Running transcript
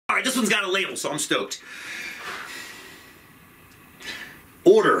right, this one's got a label, so I'm stoked.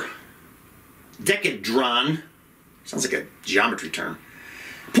 Order. Decadron. Sounds like a geometry term.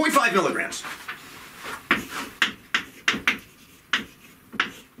 0.5 milligrams.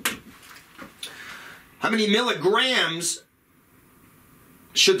 How many milligrams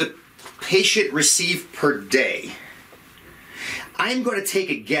should the patient receive per day? I'm going to take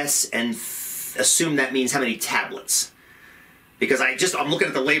a guess and assume that means how many tablets. Because I'm looking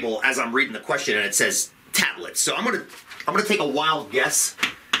at the label as I'm reading the question and it says tablets. So I'm gonna take a wild guess.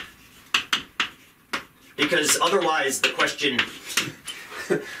 Because otherwise the question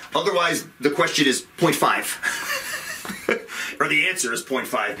is 0.5. Or the answer is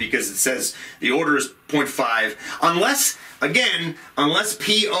 0.5 because it says the order is 0.5. Unless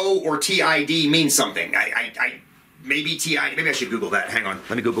PO or TID means something. Maybe I should Google that. Hang on.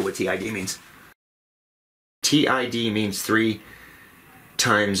 Let me Google what TID means. TID means 3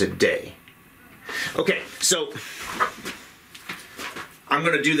 times a day. Okay, so I'm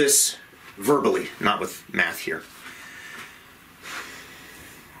going to do this verbally, not with math here.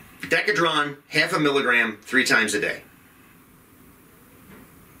 Decadron, 0.5 milligram, 3 times a day.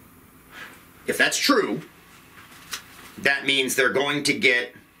 If that's true, that means they're going to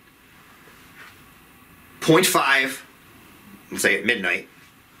get 0.5, let's say at midnight,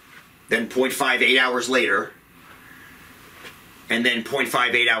 then 0.5 8 hours later, and then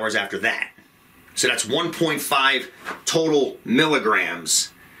 0.5 8 hours after that. So that's 1.5 total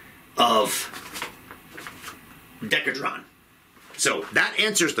milligrams of Decadron. So that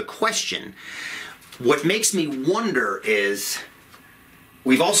answers the question. What makes me wonder is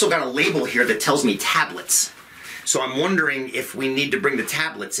we've also got a label here that tells me tablets. So I'm wondering if we need to bring the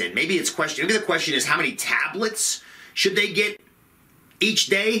tablets in. Maybe the question is how many tablets should they get each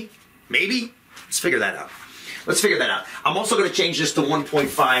day? Maybe? Let's figure that out. I'm also going to change this to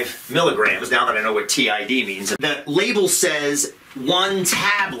 1.5 milligrams now that I know what TID means. The label says 1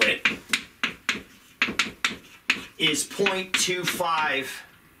 tablet is 0.25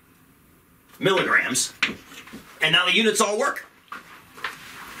 milligrams. And now the units all work.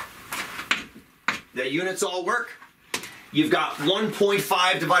 You've got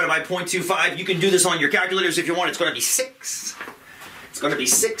 1.5 divided by 0.25. You can do this on your calculators if you want. It's going to be 6.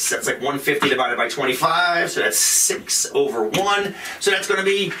 That's like 150 divided by 25. So that's 6 over 1. So that's going to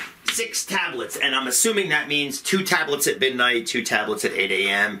be 6 tablets. And I'm assuming that means 2 tablets at midnight, 2 tablets at 8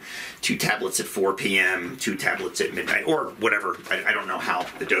 a.m., 2 tablets at 4 p.m., 2 tablets at midnight, or whatever. I don't know how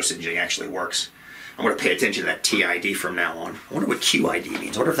the dosaging actually works. I'm going to pay attention to that TID from now on. I wonder what QID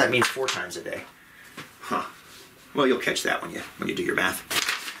means. I wonder if that means 4 times a day. Huh. Well, you'll catch that when you do your math.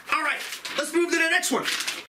 All right, let's move to the next one.